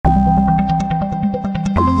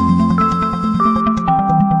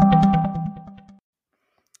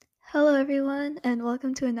everyone, and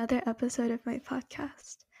welcome to another episode of my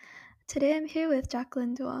podcast. Today I'm here with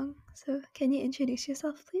Jacqueline Duong. So, can you introduce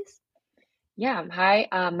yourself, please? Yeah, hi.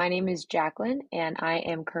 My name is Jacqueline, and I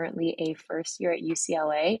am currently a first year at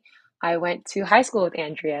UCLA. I went to high school with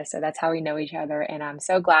Andrea, so that's how we know each other. And I'm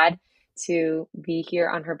so glad to be here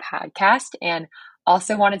on her podcast. And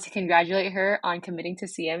also wanted to congratulate her on committing to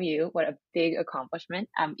CMU. What a big accomplishment.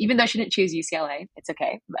 Even though she didn't choose UCLA, it's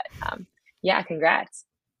okay. But yeah, congrats.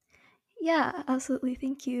 Yeah, absolutely.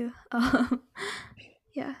 Thank you.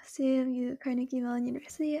 Yeah, CMU Carnegie Mellon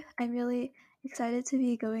University. I'm really excited to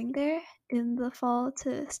be going there in the fall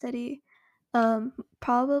to study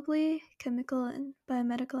probably chemical and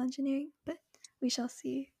biomedical engineering, but we shall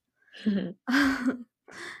see.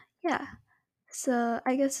 Yeah, so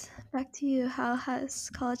I guess back to you. How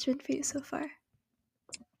has college been for you so far?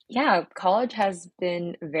 Yeah, college has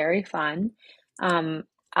been very fun. Um,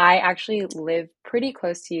 I actually live pretty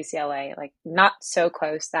close to UCLA, like not so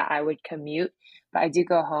close that I would commute, but I do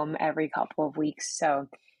go home every couple of weeks. So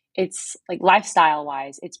it's like lifestyle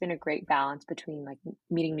wise, it's been a great balance between like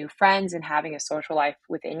meeting new friends and having a social life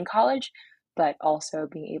within college, but also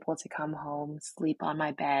being able to come home, sleep on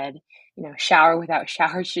my bed, shower without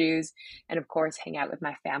shower shoes, and of course, hang out with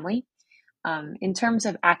my family. In terms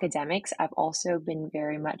of academics, I've also been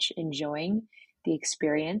very much enjoying the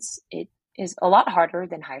experience. It is a lot harder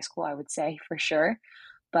than high school, I would say, for sure.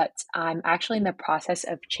 But I'm actually in the process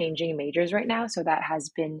of changing majors right now. So that has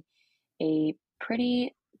been a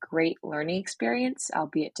pretty great learning experience,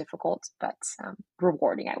 albeit difficult, but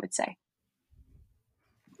rewarding, I would say.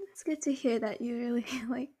 It's good to hear that you really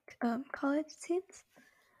like college scenes.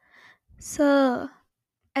 So,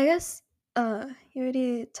 I guess you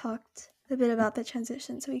already talked a bit about the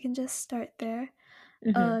transition, so we can just start there.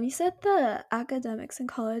 Mhm. You said the academics in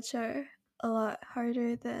college are a lot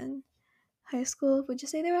harder than high school. Would you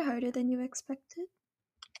say they were harder than you expected?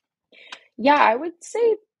 Yeah, I would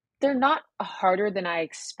say they're not harder than I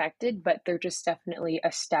expected, but they're just definitely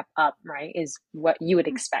a step up, right? Is what you would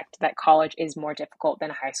Mm. expect, that college is more difficult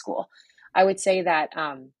than high school. I would say that,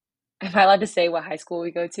 am I allowed to say what high school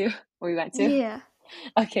we go to, or we went to? Yeah.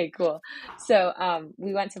 Okay, cool. So,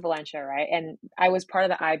 we went to Valencia, right? And I was part of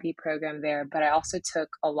the IB program there, but I also took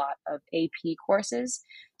a lot of AP courses.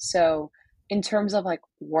 So, in terms of like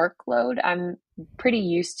workload, I'm pretty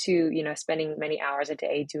used to, spending many hours a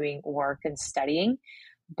day doing work and studying.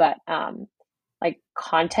 But like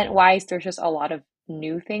content wise, there's just a lot of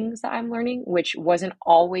new things that I'm learning, which wasn't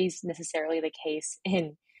always necessarily the case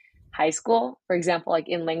in high school. For example, like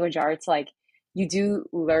in language arts, like you do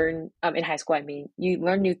learn in high school, I mean, you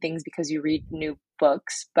learn new things because you read new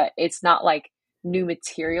books, but it's not like new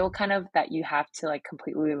material kind of that you have to like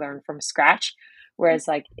completely learn from scratch. Whereas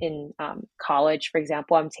like in college, for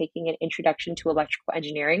example, I'm taking an introduction to electrical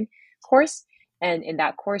engineering course. And in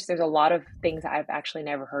that course, there's a lot of things that I've actually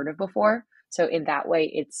never heard of before. So in that way,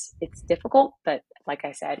 it's difficult, but like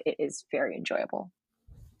I said, it is very enjoyable.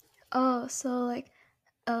 Oh, so like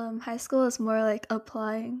high school is more like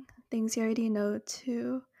applying things you already know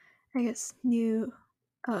to, I guess,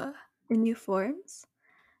 uh, in new forms,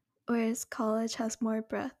 whereas college has more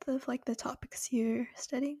breadth of like the topics you're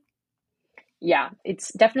studying. Yeah,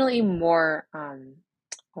 it's definitely more, I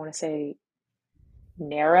want to say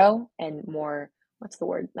narrow and more, what's the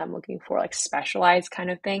word that I'm looking for? Like specialized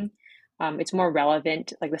kind of thing. It's more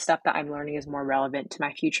relevant. Like the stuff that I'm learning is more relevant to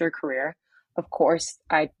my future career. Of course,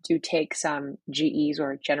 I do take some GEs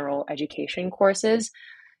or general education courses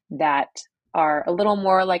that are a little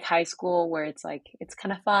more like high school, where it's like, it's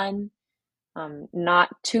kind of fun, not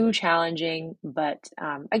too challenging, but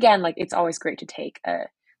again, like it's always great to take a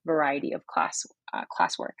variety of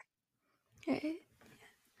classwork. Right.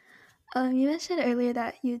 You mentioned earlier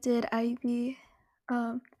that you did IB.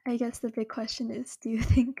 I guess the big question is, do you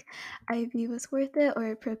think IB was worth it or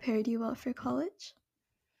it prepared you well for college?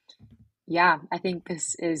 Yeah, I think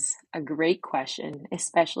this is a great question,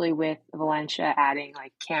 especially with Valencia adding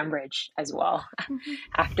like Cambridge as well Hmm.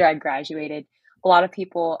 after I graduated. A lot of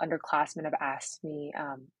people, underclassmen, have asked me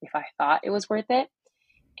if I thought it was worth it.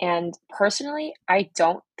 And personally, I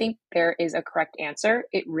don't think there is a correct answer.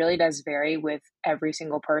 It really does vary with every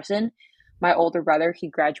single person. My older brother, he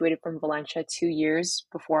graduated from Valencia 2 years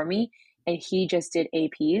before me, and he just did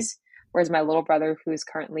APs. Whereas my little brother, who is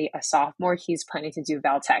currently a sophomore, he's planning to do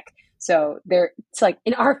Valtech. So it's like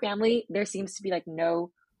in our family, there seems to be like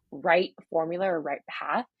no right formula or right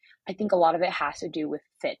path. I think a lot of it has to do with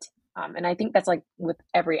fit. And I think that's like with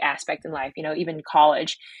every aspect in life, even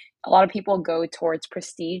college. A lot of people go towards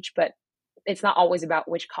prestige, but it's not always about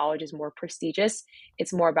which college is more prestigious.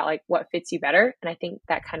 It's more about like what fits you better. And I think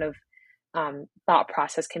that kind of thought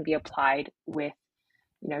process can be applied with,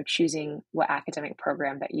 choosing what academic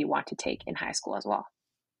program that you want to take in high school as well.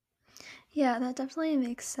 Yeah, that definitely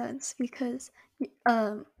makes sense because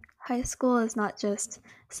um, high school is not just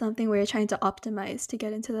something where you're trying to optimize to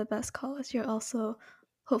get into the best college. You're also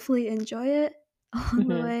hopefully enjoy it along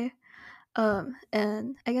the Hmm. way.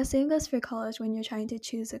 And I guess same goes for college when you're trying to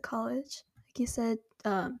choose a college. Like you said,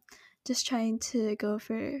 just trying to go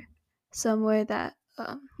for somewhere that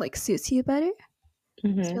like suits you better.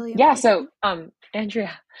 It's Hmm. really Yeah. So, important.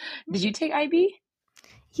 Andrea, did you take IB?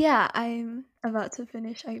 Yeah, I'm about to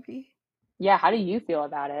finish IB. Yeah. How do you feel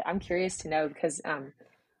about it? I'm curious to know because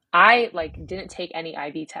I like didn't take any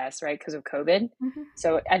IB tests, right, because of COVID. Hmm.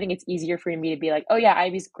 So I think it's easier for me to be like, oh yeah,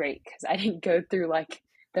 IB's great because I didn't go through like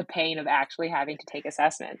the pain of actually having to take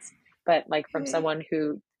assessments. But like from Right. someone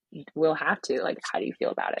who will have to, like, how do you feel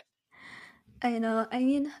about it? I know. I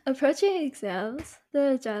mean, approaching exams,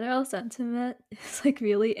 the general sentiment is like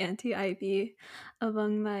really anti IB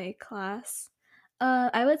among my class.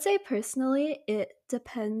 I would say personally, it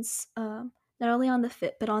depends not only on the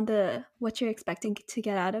fit, but on the what you're expecting to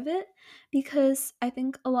get out of it. Because I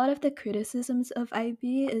think a lot of the criticisms of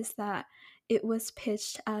IB is that it was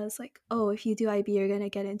pitched as like, oh, if you do IB, you're gonna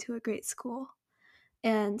get into a great school.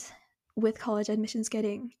 And with college admissions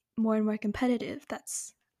getting more and more competitive,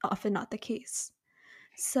 that's often not the case.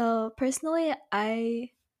 So personally,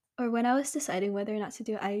 when I was deciding whether or not to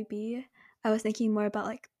do IB, I was thinking more about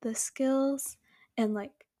like the skills and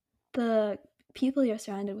like the people you're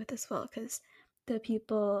surrounded with as well, because the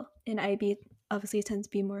people in IB obviously tend to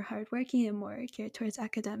be more hardworking and more geared towards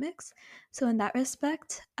academics. So in that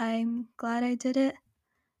respect, I'm glad I did it,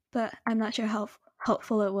 but I'm not sure how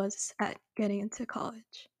helpful it was at getting into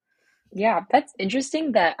college. Yeah, that's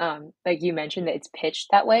interesting that like you mentioned that it's pitched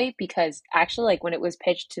that way because actually like when it was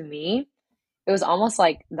pitched to me, it was almost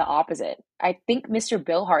like the opposite. I think Mr.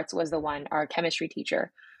 Bill Hartz was the one, our chemistry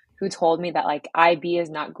teacher, who told me that like IB is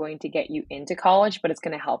not going to get you into college, but it's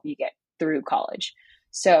going to help you get through college.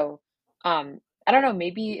 So, I don't know,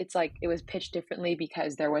 maybe it's like it was pitched differently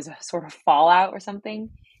because there was a sort of fallout or something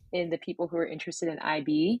in the people who were interested in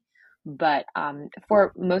IB. But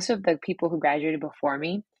for most of the people who graduated before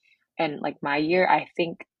me and like my year, I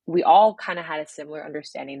think we all kind of had a similar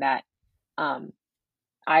understanding that um,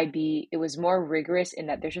 IB, it was more rigorous in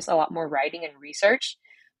that there's just a lot more writing and research.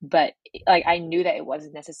 But like I knew that it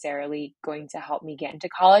wasn't necessarily going to help me get into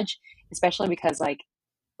college, especially because like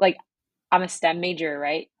I'm a STEM major,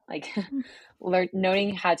 right? Like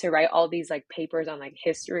knowing how to write all these like papers on like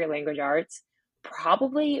history or language arts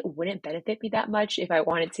probably wouldn't benefit me that much if I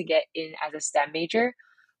wanted to get in as a STEM major.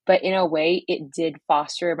 But in a way, it did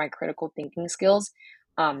foster my critical thinking skills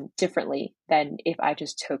differently than if I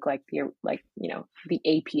just took like the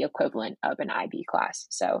AP equivalent of an IB class.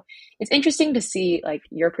 So it's interesting to see like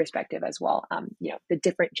your perspective as well. The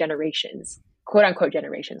different generations, quote unquote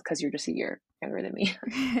generations, because you're just a year younger than me.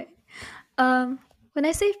 um, when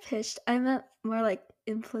I say pitched, I meant more like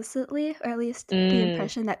implicitly, or at least the Mm,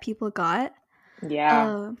 impression that people got.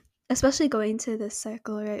 yeah. Um, Especially going to this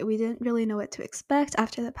circle, right? We didn't really know what to expect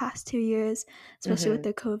after the past 2 years, especially with Hmm.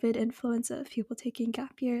 the COVID influence of people taking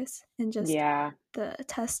gap years and just Yeah. the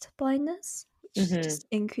test blindness, which Hmm. just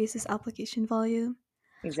increases application volume.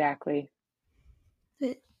 Exactly.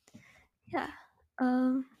 But yeah,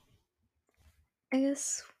 um, I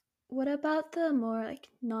guess what about the more like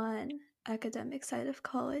non-academic side of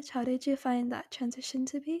college? How did you find that transition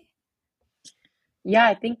to be? Yeah,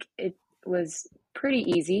 I think it was pretty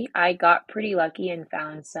easy. I got pretty lucky and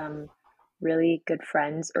found some really good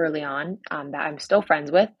friends early on that I'm still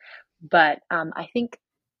friends with. But I think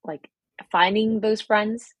like finding those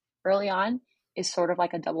friends early on is sort of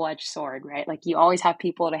like a double-edged sword, right? Like you always have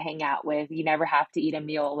people to hang out with. You never have to eat a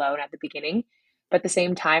meal alone at the beginning. But at the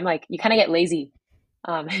same time, like you kind of get lazy.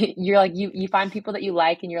 You're like you find people that you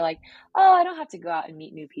like and you're like, oh, I don't have to go out and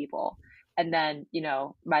meet new people. And then,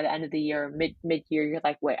 by the end of the year, mid year, you're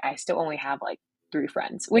like, wait, I still only have like three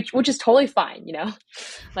friends, which is totally fine.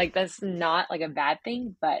 Like that's not like a bad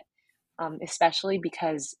thing, but especially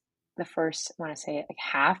because the first, I want to say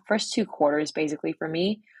like first 2 quarters basically for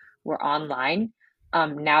me were online.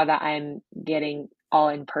 Now that I'm getting all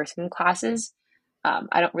in person classes,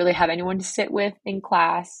 I don't really have anyone to sit with in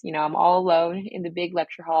class. I'm all alone in the big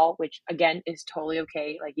lecture hall, which again is totally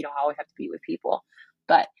okay. Like you don't always have to be with people,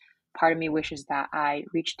 but part of me wishes that I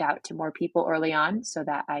reached out to more people early on so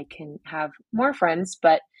that I can have more friends.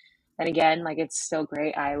 But then again, like it's still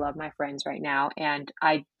great. I love my friends right now, and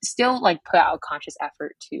I still like put out a conscious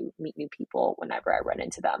effort to meet new people whenever I run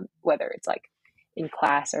into them, whether it's like in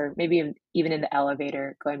class or maybe even in the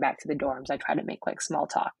elevator going back to the dorms. I try to make like small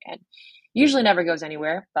talk and usually never goes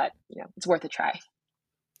anywhere, but it's worth a try.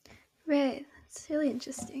 Right. It's really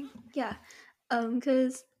interesting. Yeah.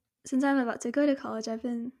 Because since I'm about to go to college, I've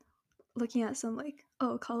been looking at some like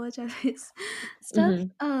college advice stuff.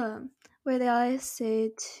 Hmm. Where they always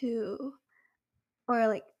say to or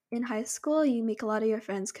like in high school you make a lot of your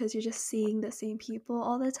friends because you're just seeing the same people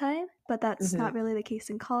all the time, but that's Hmm. not really the case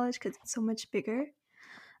in college because it's so much bigger.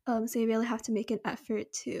 So you really have to make an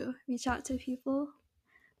effort to reach out to people,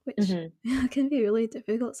 which Hmm. can be really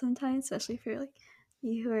difficult sometimes, especially for like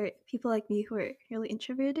me who are people like me who are really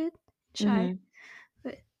introverted, shy. Hmm.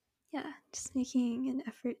 But yeah, just making an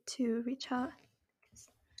effort to reach out.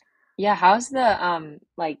 Yeah, how's the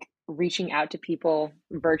like reaching out to people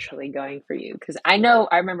virtually going for you? Because I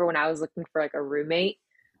remember when I was looking for like a roommate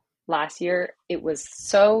last year, it was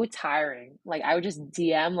so tiring. Like I would just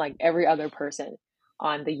DM like every other person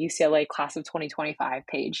on the UCLA class of 2025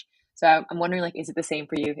 page. So I'm wondering like, is it the same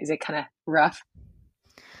for you? Is it kind of rough?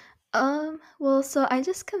 Well, so I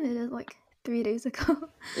just committed like 3 days ago,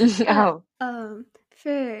 but Oh.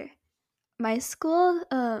 for my school,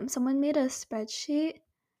 someone made a spreadsheet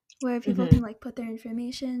where people Hmm. can like put their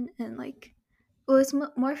information and like it was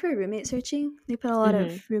more for roommate searching. They put a lot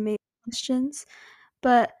of Hmm. roommate questions,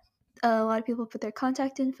 but a lot of people put their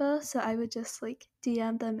contact info. So I would just like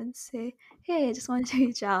DM them and say, "Hey, I just wanted to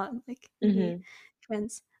reach out and like be Hmm.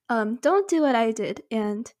 friends." Don't do what I did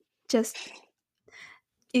and just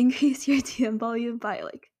increase your DM volume by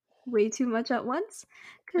like way too much at once,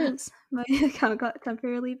 because my account got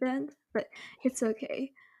temporarily banned, but it's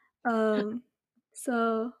okay. Um,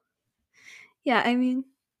 so yeah, I mean,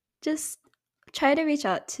 just try to reach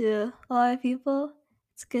out to a lot of people.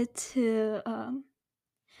 It's good to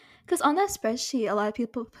because on that spreadsheet, a lot of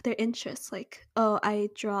people put their interests like, oh, I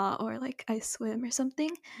draw or like I swim or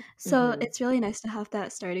something. So Hmm. it's really nice to have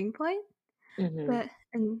that starting point, Hmm. but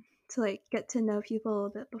and to like get to know people a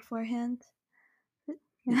bit beforehand.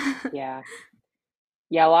 Yeah. Yeah.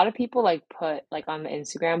 Yeah, a lot of people like put like on the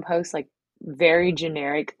Instagram post like very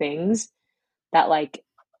generic things that like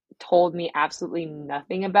told me absolutely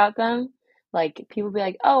nothing about them. Like people be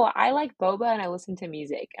like, "Oh, I like boba and I listen to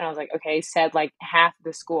music." And I was like, "Okay," said like half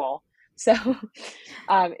the school. So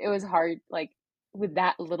it was hard like with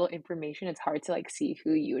that little information, it's hard to like see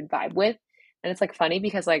who you would vibe with. And it's like funny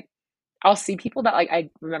because like I'll see people that like I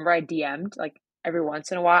remember I DM'd like every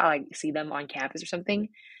once in a while, I like see them on campus or something. And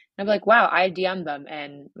I'm like, wow, I DM'd them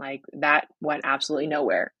and like that went absolutely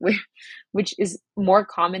nowhere, which is more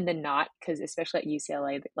common than not because especially at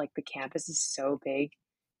UCLA, like the campus is so big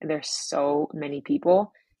and there's so many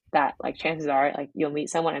people that like chances are like you'll meet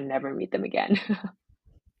someone and never meet them again.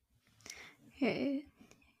 Okay.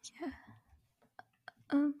 Yeah.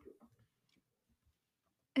 Um.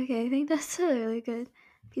 Okay. I think that's a really good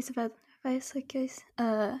piece of advice, like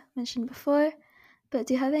I mentioned before. But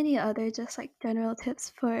do you have any other just like general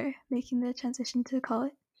tips for making the transition to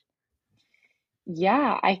college?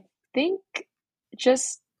 Yeah, I think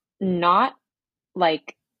just not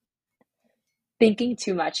like thinking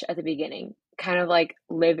too much at the beginning, kind of like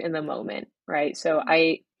live in the moment, right? So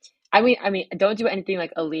I mean, don't do anything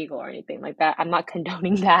like illegal or anything like that. I'm not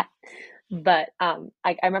condoning that. But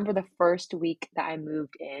I remember the first week that I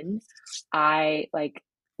moved in, I like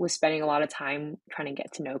was spending a lot of time trying to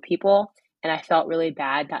get to know people, and I felt really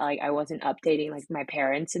bad that like I wasn't updating like my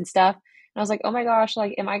parents and stuff. And I was like, "Oh my gosh,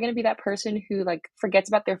 like am I going to be that person who like forgets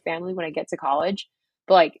about their family when I get to college?"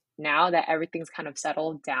 But like now that everything's kind of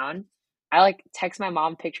settled down, I like text my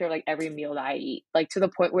mom picture of like every meal that I eat, like to the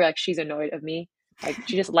point where like she's annoyed of me. Like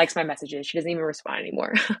she just likes my messages. She doesn't even respond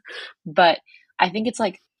anymore. But I think it's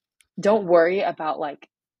like don't worry about like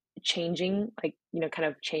changing, like, kind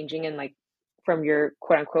of changing and like from your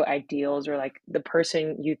quote unquote ideals or like the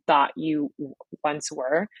person you thought you once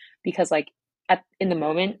were. Because like in the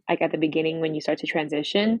moment, like at the beginning when you start to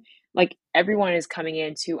transition, like everyone is coming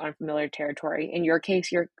into unfamiliar territory. In your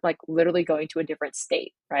case, you're like literally going to a different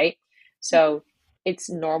state, right? So it's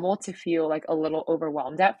normal to feel like a little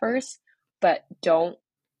overwhelmed at first, but don't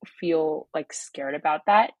feel like scared about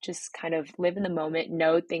that. Just kind of live in the moment,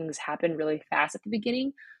 know things happen really fast at the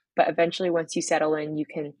beginning, but eventually once you settle in, you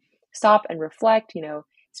can stop and reflect,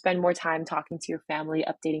 spend more time talking to your family,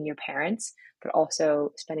 updating your parents, but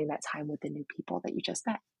also spending that time with the new people that you just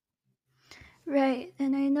met. Right,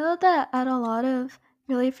 and I know that at a lot of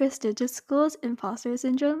really prestigious schools, imposter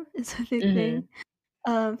syndrome is a big thing.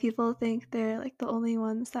 Mhm. People think they're like the only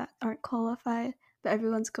ones that aren't qualified, but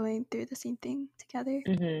everyone's going through the same thing together.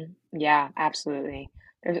 Mhm. Yeah, absolutely.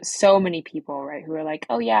 There's so many people, right, who are like,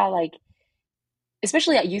 "Oh yeah, like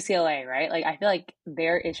especially at UCLA, right? Like I feel like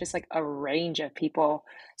there is just like a range of people.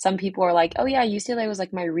 Some people are like, "Oh yeah, UCLA was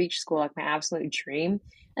like my reach school, like my absolute dream."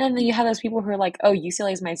 And then you have those people who are like, "Oh,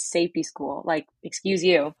 UCLA is my safety school." Like, excuse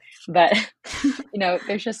you. But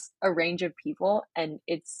there's just a range of people and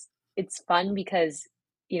it's fun because,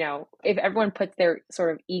 if everyone puts their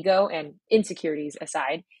sort of ego and insecurities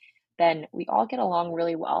aside, then we all get along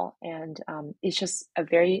really well. And it's just a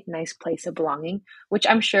very nice place of belonging, which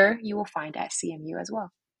I'm sure you will find at CMU as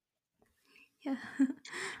well. Yeah.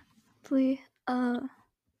 Hopefully. Okay,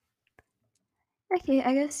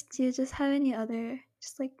 I guess do you just have any other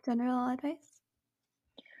just like general advice?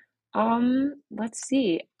 Let's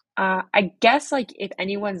see. I guess like if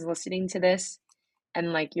anyone's listening to this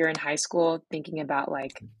and like you're in high school thinking about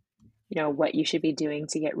like, what you should be doing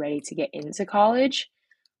to get ready to get into college,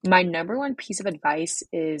 my number one piece of advice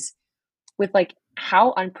is with like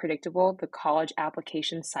how unpredictable the college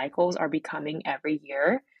application cycles are becoming every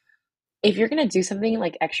year. If you're going to do something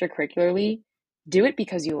like extracurricularly, do it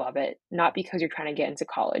because you love it, not because you're trying to get into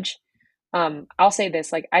college. I'll say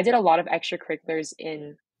this, like I did a lot of extracurriculars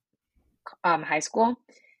in high school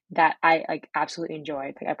that I like absolutely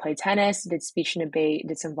enjoyed. Like I played tennis, did speech and debate,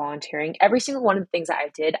 did some volunteering. Every single one of the things that I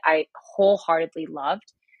did, I wholeheartedly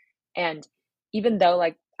loved. And even though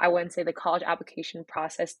like I wouldn't say the college application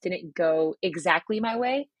process didn't go exactly my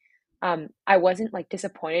way, I wasn't like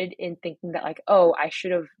disappointed in thinking that like, oh, I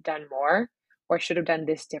should have done more or should have done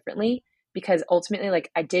this differently because ultimately like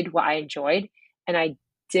I did what I enjoyed and I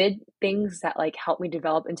did things that like helped me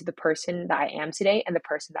develop into the person that I am today and the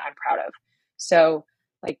person that I'm proud of. So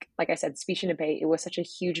like I said, speech and debate, it was such a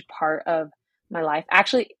huge part of my life.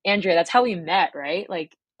 Actually, Andrea, that's how we met, right?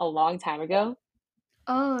 Like a long time ago.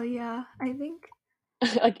 Oh yeah, I think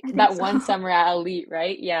Like I think that so. one summer at Elite,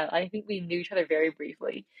 right? Yeah, I think we knew each other very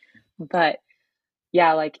briefly. But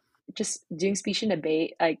yeah, like just doing speech and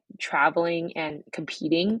debate, like traveling and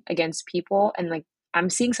competing against people. And like I'm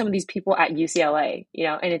seeing some of these people at UCLA,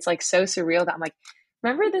 and it's like so surreal that I'm like,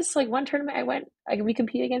 remember this like one tournament I went, like we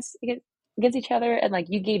compete against each other and like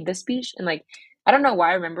you gave this speech and like I don't know why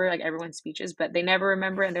I remember like everyone's speeches, but they never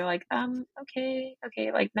remember and they're like, okay,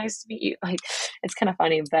 like nice to meet you. Like it's kind of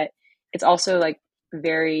funny, but it's also like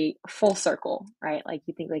very full circle, right? Like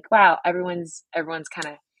you think like, wow, everyone's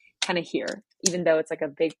kind of here, even though it's like a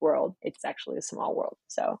big world, it's actually a small world.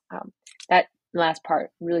 So that last part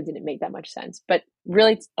really didn't make that much sense. But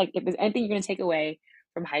really, like if there's anything you're going to take away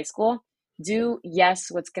from high school, do yes,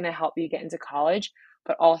 what's going to help you get into college,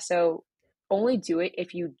 but also only do it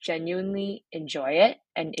if you genuinely enjoy it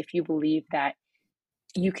and if you believe that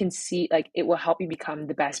you can see like it will help you become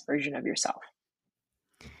the best version of yourself.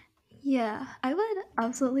 Yeah, I would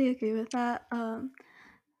absolutely agree with that.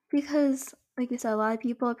 Because like you said, a lot of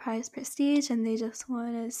people prize prestige and they just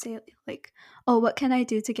want to say like, "Oh, what can I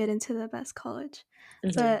do to get into the best college?" Hmm.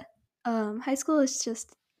 But high school is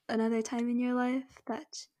just another time in your life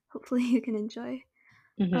that hopefully you can enjoy.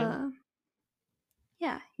 Hmm. Um,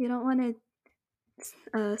 yeah, you don't want to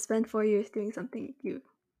spend 4 years doing something you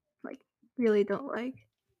like really don't like,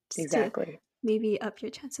 just to Exactly. maybe up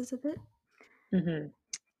your chances a bit. Hmm.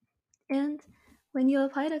 And when you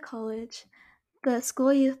apply to college, the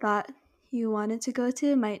school you thought you wanted to go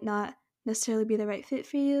to might not necessarily be the right fit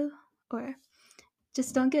for you, or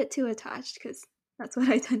just don't get too attached because that's what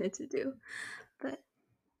I tended to do. But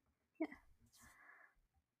yeah.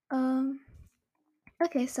 Um,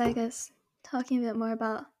 okay, so I guess talking a bit more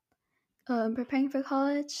about preparing for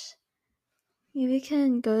college, maybe we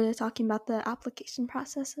can go to talking about the application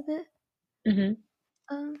process a bit. Hmm.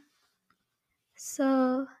 Um,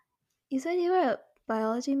 so you said you were a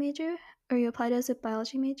biology major, or you applied as a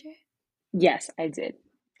biology major. Yes, I did.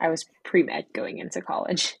 I was pre-med going into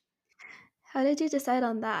college. How did you decide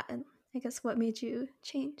on that? And I guess what made you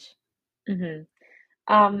change? Hmm.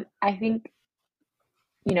 I think,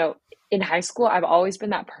 you know, in high school, I've always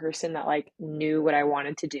been that person that like knew what I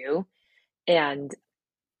wanted to do. And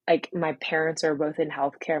like my parents are both in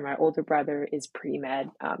healthcare. My older brother is pre-med,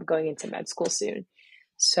 going into med school soon.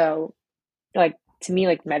 So like to me,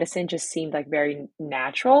 like medicine just seemed like very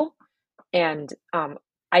natural. And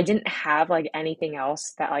I didn't have like anything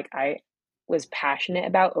else that like I was passionate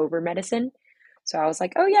about over medicine. So I was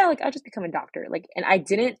like, oh yeah, like I'll just become a doctor. Like, and I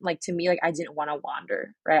didn't like to me, like I didn't want to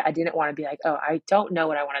wander, right? I didn't want to be like, oh, I don't know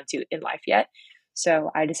what I want to do in life yet. So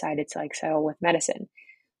I decided to like settle with medicine.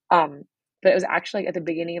 Um, but it was actually like, at the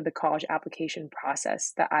beginning of the college application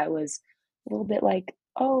process that I was a little bit like,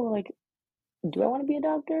 oh, like, do I want to be a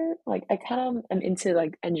doctor? Like, I kind of am into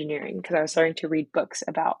like engineering because I was starting to read books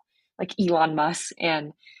about like Elon Musk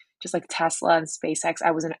and just like Tesla and SpaceX.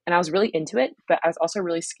 I was really into it, but I was also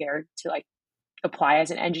really scared to like apply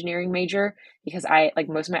as an engineering major because I like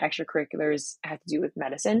most of my extracurriculars had to do with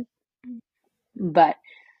medicine. But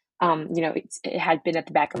it had been at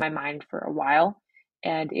the back of my mind for a while,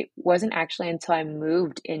 and it wasn't actually until I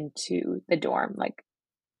moved into the dorm, like,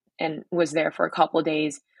 and was there for a couple of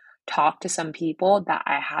days, talked to some people that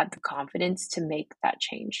I had the confidence to make that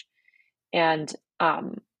change. And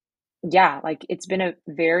yeah, like it's been a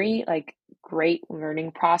very like great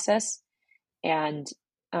learning process. And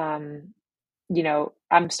um,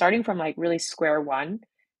 I'm starting from like really square one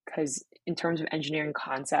because in terms of engineering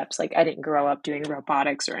concepts, like I didn't grow up doing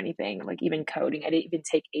robotics or anything, like even coding. I didn't even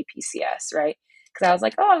take APCS, right? Because I was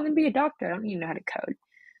like, oh, I'm gonna be a doctor. I don't even know how to code.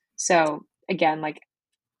 So again, like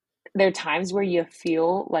there are times where you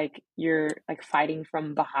feel like you're like fighting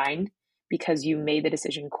from behind because you made the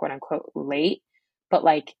decision, quote unquote, late. But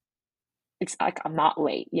like it's like I'm not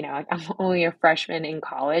late, like I'm only a freshman in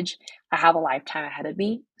college. I have a lifetime ahead of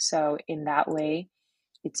me. So in that way,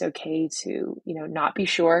 it's okay to, not be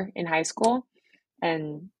sure in high school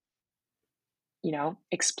and,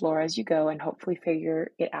 explore as you go and hopefully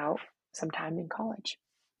figure it out sometime in college.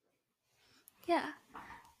 Yeah,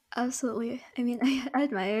 absolutely. I mean, I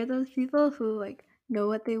admire those people who like know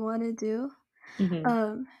what they want to do Hmm.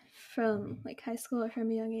 um from like high school or from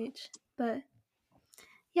a young age. But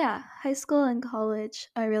yeah, high school and college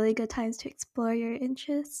are really good times to explore your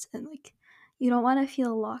interests and like you don't want to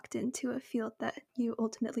feel locked into a field that you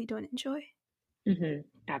ultimately don't enjoy. Hmm.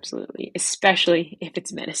 Absolutely. Especially if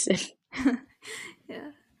it's medicine.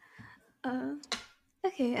 Yeah. Um,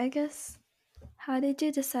 okay, I guess how did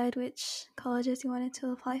you decide which colleges you wanted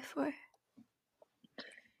to apply for?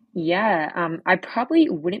 Yeah, I probably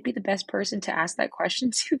wouldn't be the best person to ask that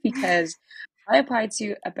question to because I applied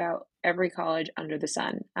to about every college under the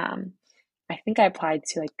sun. I think I applied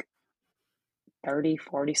to like 30,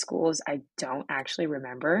 40 schools. I don't actually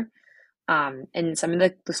remember. And some of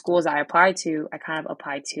the schools I applied to, I kind of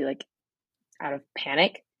applied to like out of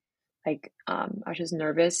panic. Like, I was just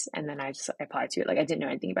nervous and then I just applied to it. Like, I didn't know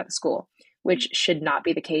anything about the school, which should not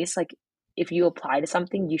be the case. Like, if you apply to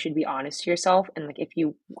something, you should be honest to yourself. And like, if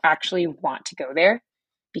you actually want to go there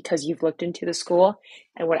because you've looked into the school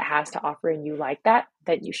and what it has to offer and you like that,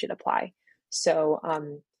 then you should apply. So,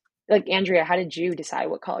 like, Andrea, how did you decide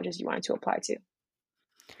what colleges you wanted to apply to?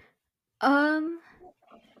 Um,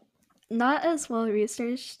 Not as well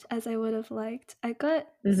researched as I would have liked. I got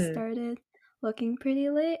Hmm. started looking pretty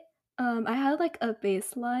late. I had like a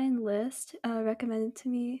baseline list recommended to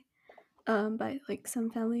me by like some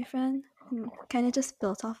family friend, and kind of just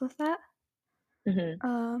built off of that. Hmm.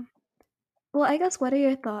 Um, well, I guess what are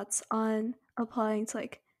your thoughts on applying to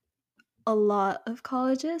like a lot of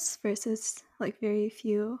colleges versus like very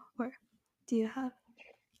few, or do you have?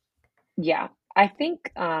 Yeah, I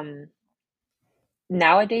think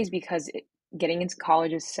nowadays, because getting into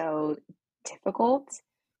college is so difficult,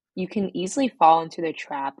 you can easily fall into the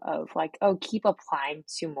trap of like, oh, keep applying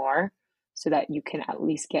to more so that you can at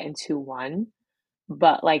least get into one.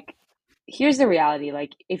 But like, here's the reality,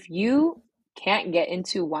 like, if you can't get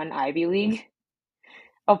into one Ivy League,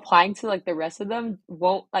 applying to like the rest of them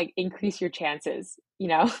won't like increase your chances, you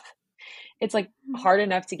know? It's like hard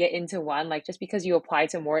enough to get into one. Like, just because you apply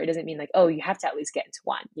to more, it doesn't mean like, oh, you have to at least get into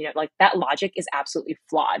one. Like that logic is absolutely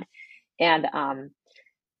flawed. And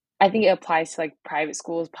I think it applies to like private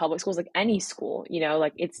schools, public schools, like any school,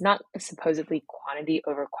 like it's not supposedly quantity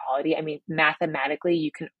over quality. I mean, mathematically,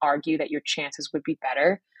 you can argue that your chances would be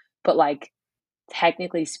better, but like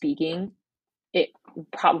technically speaking, it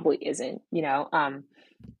probably isn't,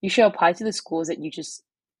 you should apply to the schools that you just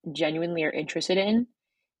genuinely are interested in.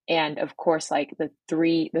 And of course, like the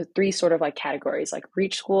three sort of like categories, like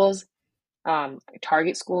reach schools,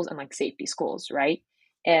 target schools, and like safety schools, right?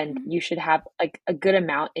 And Mhm. you should have like a good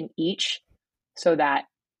amount in each so that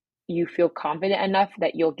you feel confident enough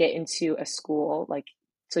that you'll get into a school, like,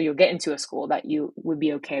 so you'll get into a school that you would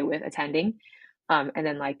be okay with attending. And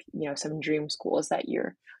then like, some dream schools that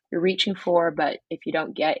you're reaching for, but if you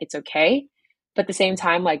don't get, it's okay. But at the same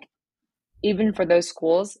time, like even for those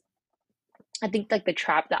schools, I think like the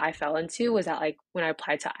trap that I fell into was that like when I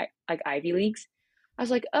applied to like Ivy Leagues, I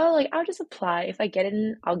was like, oh, like I'll just apply. If I get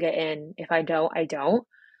in, I'll get in. If I don't, I don't.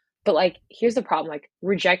 But like, here's the problem: like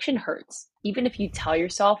rejection hurts. Even if you tell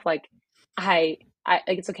yourself like, I, I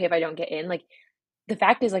like it's okay if I don't get in. Like the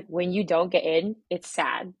fact is, like when you don't get in, it's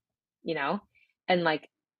sad, you know. And like,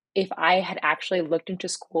 if I had actually looked into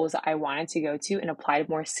schools that I wanted to go to and applied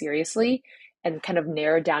more seriously and kind of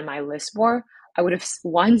narrowed down my list more, I would have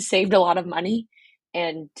one saved a lot of money,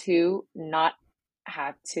 and two not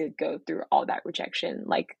have to go through all that rejection.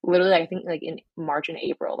 Like literally, I think like in March and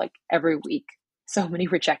April, like every week. so many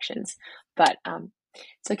rejections. But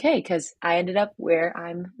it's okay because I ended up where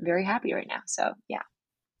I'm very happy right now. So yeah.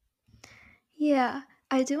 Yeah,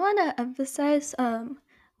 I do want to emphasize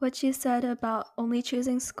what you said about only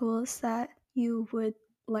choosing schools that you would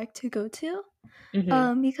like to go to.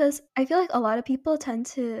 Hmm. Because I feel like a lot of people tend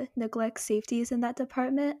to neglect safeties in that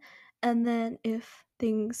department, and then if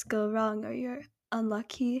things go wrong or you're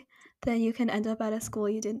unlucky, then you can end up at a school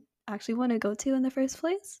you didn't actually want to go to in the first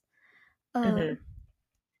place. Hmm. Um,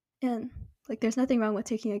 and like, there's nothing wrong with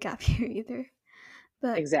taking a gap year either.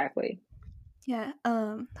 But Exactly. yeah,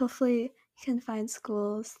 hopefully you can find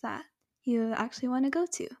schools that you actually want to go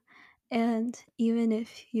to. And even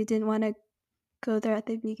if you didn't want to go there at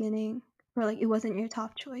the beginning or like it wasn't your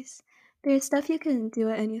top choice, there's stuff you can do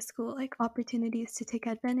at any school, like opportunities to take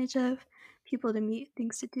advantage of, people to meet,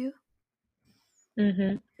 things to do.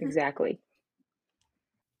 Hmm. Exactly.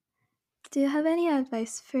 Do you have any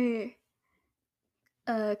advice for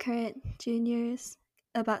current juniors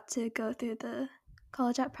about to go through the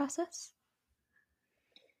college app process?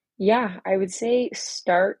 Yeah, I would say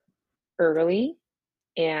start early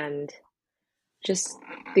and just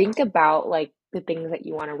think about like the things that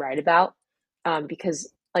you want to write about.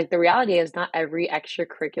 Because like the reality is not every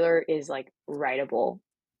extracurricular is like writable,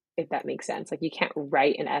 if that makes sense. Like you can't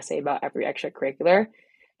write an essay about every extracurricular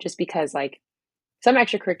just because like some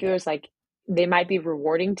extracurriculars like they might be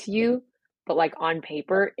rewarding to you, but like on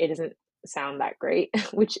paper it doesn't sound that great,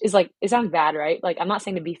 which is like it sounds bad, right? Like I'm not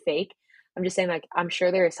saying to be fake. I'm just saying like I'm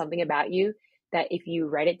sure there is something about you that if you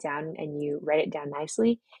write it down and you write it down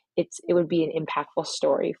nicely, it would be an impactful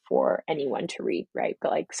story for anyone to read, right?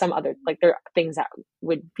 But like some other like there are things that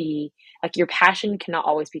would be like your passion cannot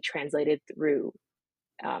always be translated through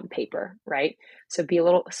paper, right? So be a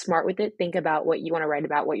little smart with it. Think about what you want to write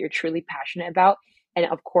about, what you're truly passionate about, and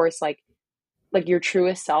of course, like your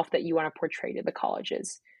truest self that you want to portray to the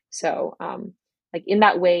colleges. So, like in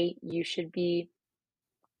that way, you should be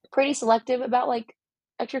pretty selective about like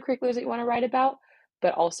extracurriculars that you want to write about,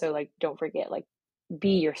 but also like don't forget like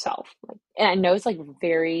be yourself. Like, and I know it's like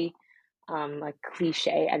very like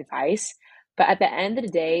cliche advice, but at the end of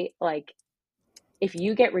the day, like if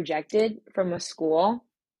you get rejected from a school,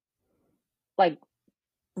 like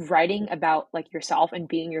writing about like yourself and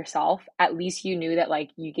being yourself, at least you knew that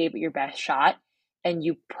like you gave it your best shot and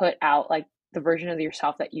you put out like the version of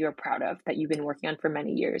yourself that you're proud of, that you've been working on for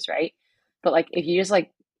many years, right? But like if you just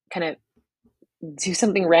like kind of do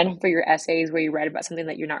something random for your essays where you write about something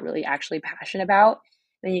that you're not really actually passionate about,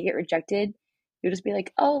 and then you get rejected, you'll just be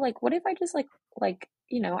like, oh, like what if I just like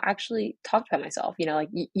actually talked about myself? Like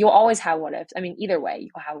you'll always have what ifs. I mean, either way,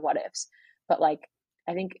 you'll have what ifs. But like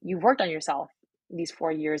I think you've worked on yourself these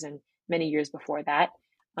 4 years and many years before that.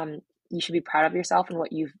 You should be proud of yourself and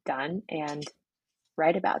what you've done and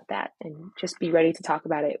write about that and just be ready to talk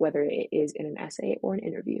about it, whether it is in an essay or an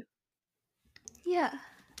interview. Yeah,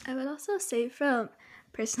 I would also say from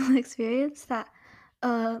personal experience that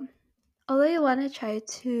um, although you want to try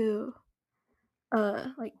to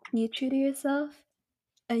like be true to yourself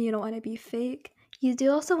and you don't want to be fake, you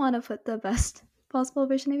do also want to put the best possible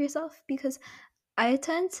version of yourself, because I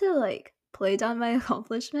tend to like play down my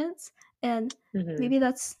accomplishments, and Hmm. maybe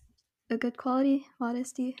that's a good quality,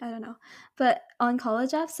 modesty, I don't know. But on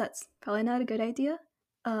college apps, that's probably not a good idea,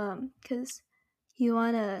 because you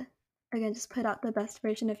want to again just put out the best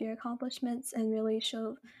version of your accomplishments and really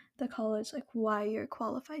show the college like why you're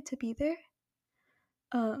qualified to be there.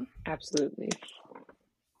 Um, Absolutely.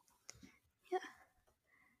 yeah,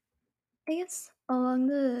 I guess along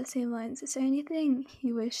the same lines, is there anything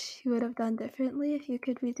you wish you would have done differently if you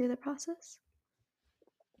could redo the process?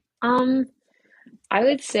 Um, I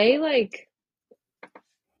would say like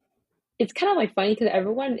it's kind of like funny because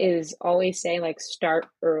everyone is always saying like start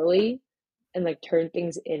early and like turn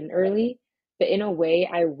things in early. But in a way,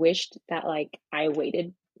 I wished that like I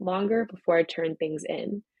waited longer before I turned things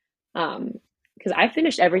in. Um, because I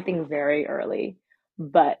finished everything very early,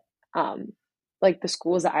 but um, like the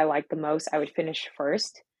schools that I liked the most, I would finish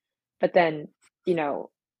first. But then, you know,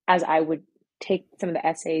 as I would take some of the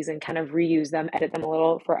essays and kind of reuse them, edit them a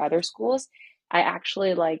little for other schools, I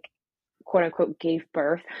actually like quote unquote gave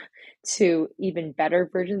birth to even better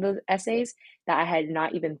versions of those essays that I had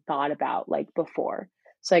not even thought about like before.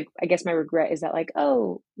 So like I guess my regret is that like,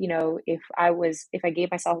 oh, if I gave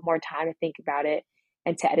myself more time to think about it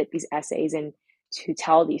and to edit these essays and to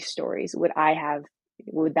tell these stories, would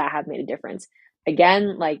that have made a difference?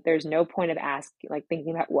 Again, like there's no point of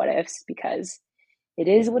thinking about what ifs because it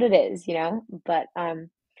is what it is. But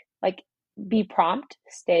like be prompt,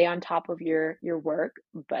 stay on top of your work,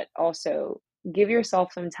 but also give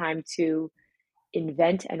yourself some time to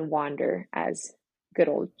invent and wander, as good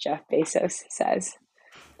old Jeff Bezos says.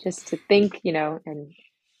 Just to think, and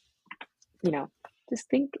you know, just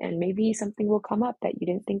think, and maybe something will come up that you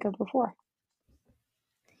didn't think of before.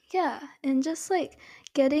 Yeah, and just like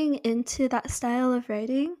getting into that style of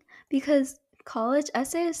writing because college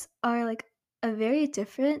essays are like a very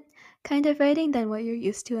different kind of writing than what you're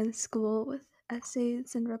used to in school with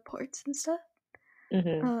essays and reports and stuff.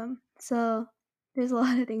 Hmm. So there's a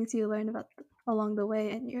lot of things you learn about along the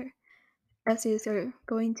way, and your essays are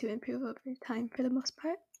going to improve over time for the most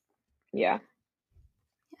part. Yeah.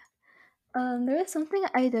 There is something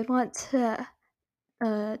I did want to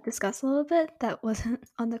discuss a little bit that wasn't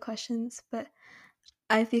on the questions, but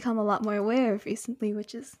I've become a lot more aware of recently,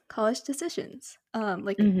 which is college decisions,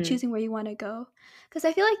 like Hmm. choosing where you want to go. Because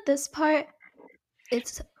I feel like this part,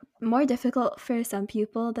 it's more difficult for some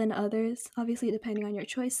people than others, obviously, depending on your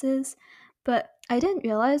choices. But I didn't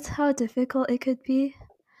realize how difficult it could be,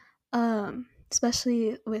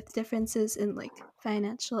 especially with differences in like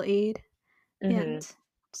financial aid and Hmm.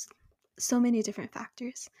 s- so many different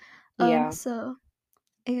factors. Yeah. So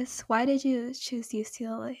I guess why did you choose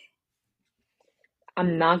UCLA?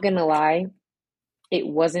 I'm not gonna lie, it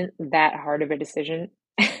wasn't that hard of a decision.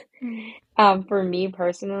 Mm. For me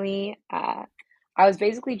personally, I was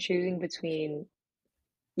basically choosing between,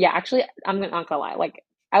 yeah, actually, not gonna lie, like,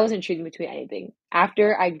 I wasn't choosing between anything.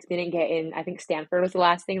 After I didn't get in, I think Stanford was the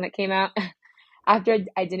last thing that came out. After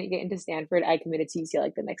I didn't get into Stanford, I committed to UCLA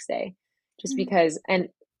like the next day, just Mm. because, and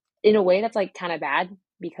in a way that's like kind of bad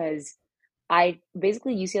because I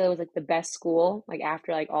basically UCLA was like the best school, like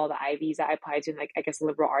after like all the Ivies that I applied to, and like I guess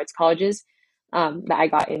liberal arts colleges, that I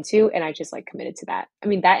got into, and I just like committed to that. I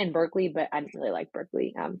mean that in Berkeley, but I didn't really like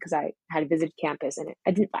Berkeley, because I had visited campus and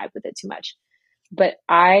I didn't vibe with it too much. But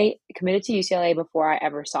I committed to UCLA before I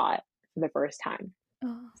ever saw it for the first time.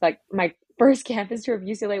 Oh. It's like my first campus tour of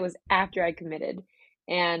UCLA was after I committed.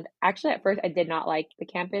 And actually, at first, I did not like the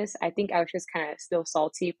campus. I think I was just kind of still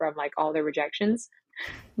salty from like all the rejections.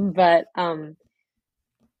 But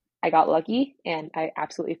I got lucky and I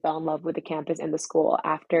absolutely fell in love with the campus and the school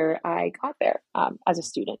after I got there, as a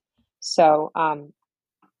student. So,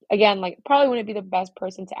 again, like probably wouldn't be the best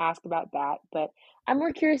person to ask about that, but I'm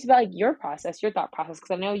more curious about like your process, your thought process,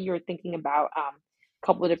 because I know you were thinking about, a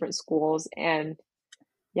couple of different schools, and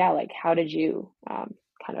yeah, like how did you,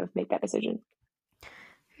 kind of make that decision?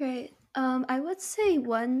 Right. I would say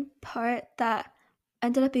one part that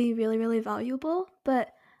ended up being really, really valuable, but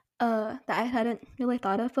that I hadn't really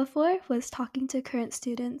thought of before was talking to current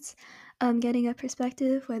students, getting a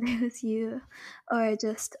perspective, whether it was you or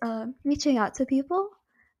just reaching out to people.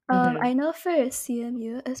 Mm-hmm. I know for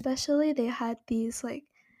CMU, especially, they had these like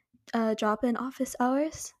drop in office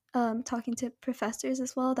hours, talking to professors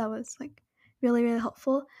as well. That was like really, really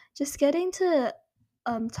helpful. Just getting to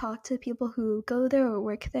talk to people who go there or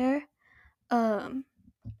work there, um,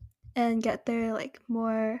 and get their like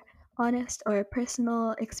more honest or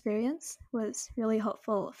personal experience was really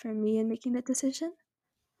helpful for me in making the decision.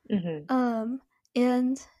 Mm-hmm. Um,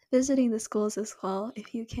 and visiting the schools as well,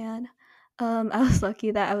 if you can. I was lucky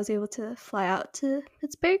that I was able to fly out to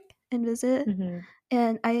Pittsburgh and visit, Mm-hmm.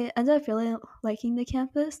 and I ended up really liking the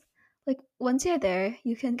campus. Like once you're there,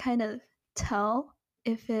 you can kind of tell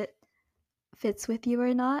if it fits with you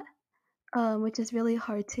or not, which is really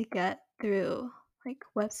hard to get through like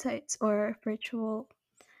websites or virtual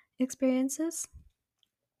experiences.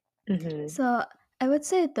 Mm-hmm. So I would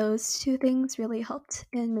say those two things really helped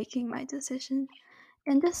in making my decision.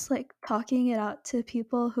 And just like talking it out to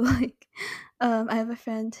people who like I have a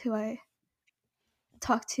friend who I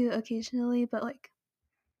talk to occasionally, but like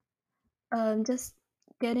just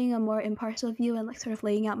getting a more impartial view and like sort of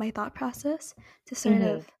laying out my thought process to sort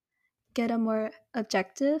Mm-hmm. of get a more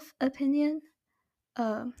objective opinion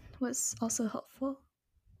was also helpful.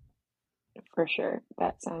 For sure.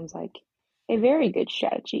 That sounds like a very good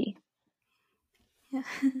strategy. Yeah.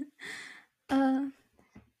 um,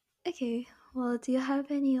 okay. Well, do you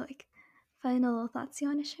have any like final thoughts you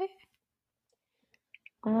want to share?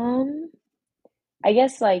 Um, I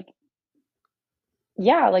guess like,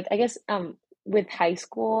 yeah, like I guess, with high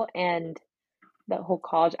school and the whole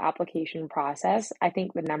college application process, I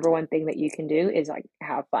think the number one thing that you can do is like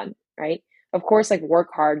have fun, right? Of course, like work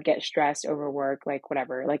hard, get stressed over work, like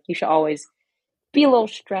whatever. Like you should always be a little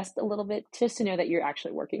stressed a little bit just to know that you're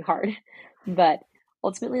actually working hard. But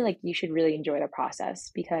ultimately, like you should really enjoy the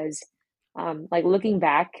process because, like looking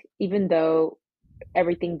back, even though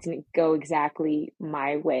everything didn't go exactly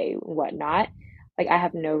my way, whatnot, like I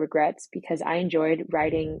have no regrets because I enjoyed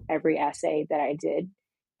writing every essay that I did.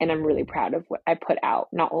 And I'm really proud of what I put out,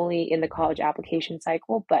 not only in the college application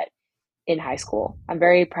cycle, but in high school. I'm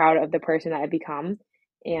very proud of the person that I've become,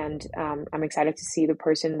 and I'm excited to see the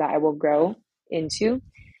person that I will grow into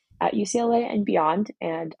at UCLA and beyond.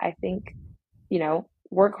 And I think,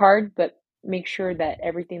 work hard, but make sure that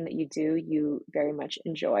everything that you do, you very much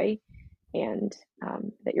enjoy, and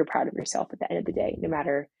that you're proud of yourself at the end of the day, no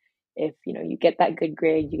matter if, you get that good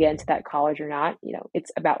grade, you get into that college or not.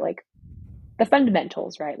 It's about like the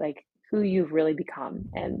fundamentals, right? Like who you've really become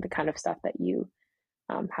and the kind of stuff that you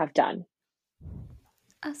have done.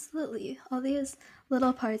 Absolutely. All these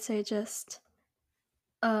little parts are just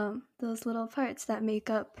those little parts that make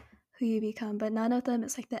up who you become, but none of them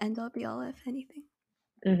is like the end all be all of anything.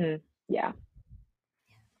 Yeah.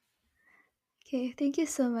 Okay, thank you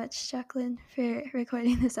so much, Jacqueline, for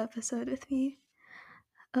recording this episode with me.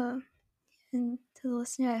 Um, and to the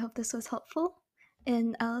listener, I hope this was helpful,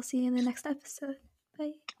 and I'll see you in the next episode.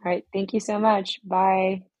 Bye. All right. Thank you so much.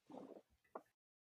 Bye.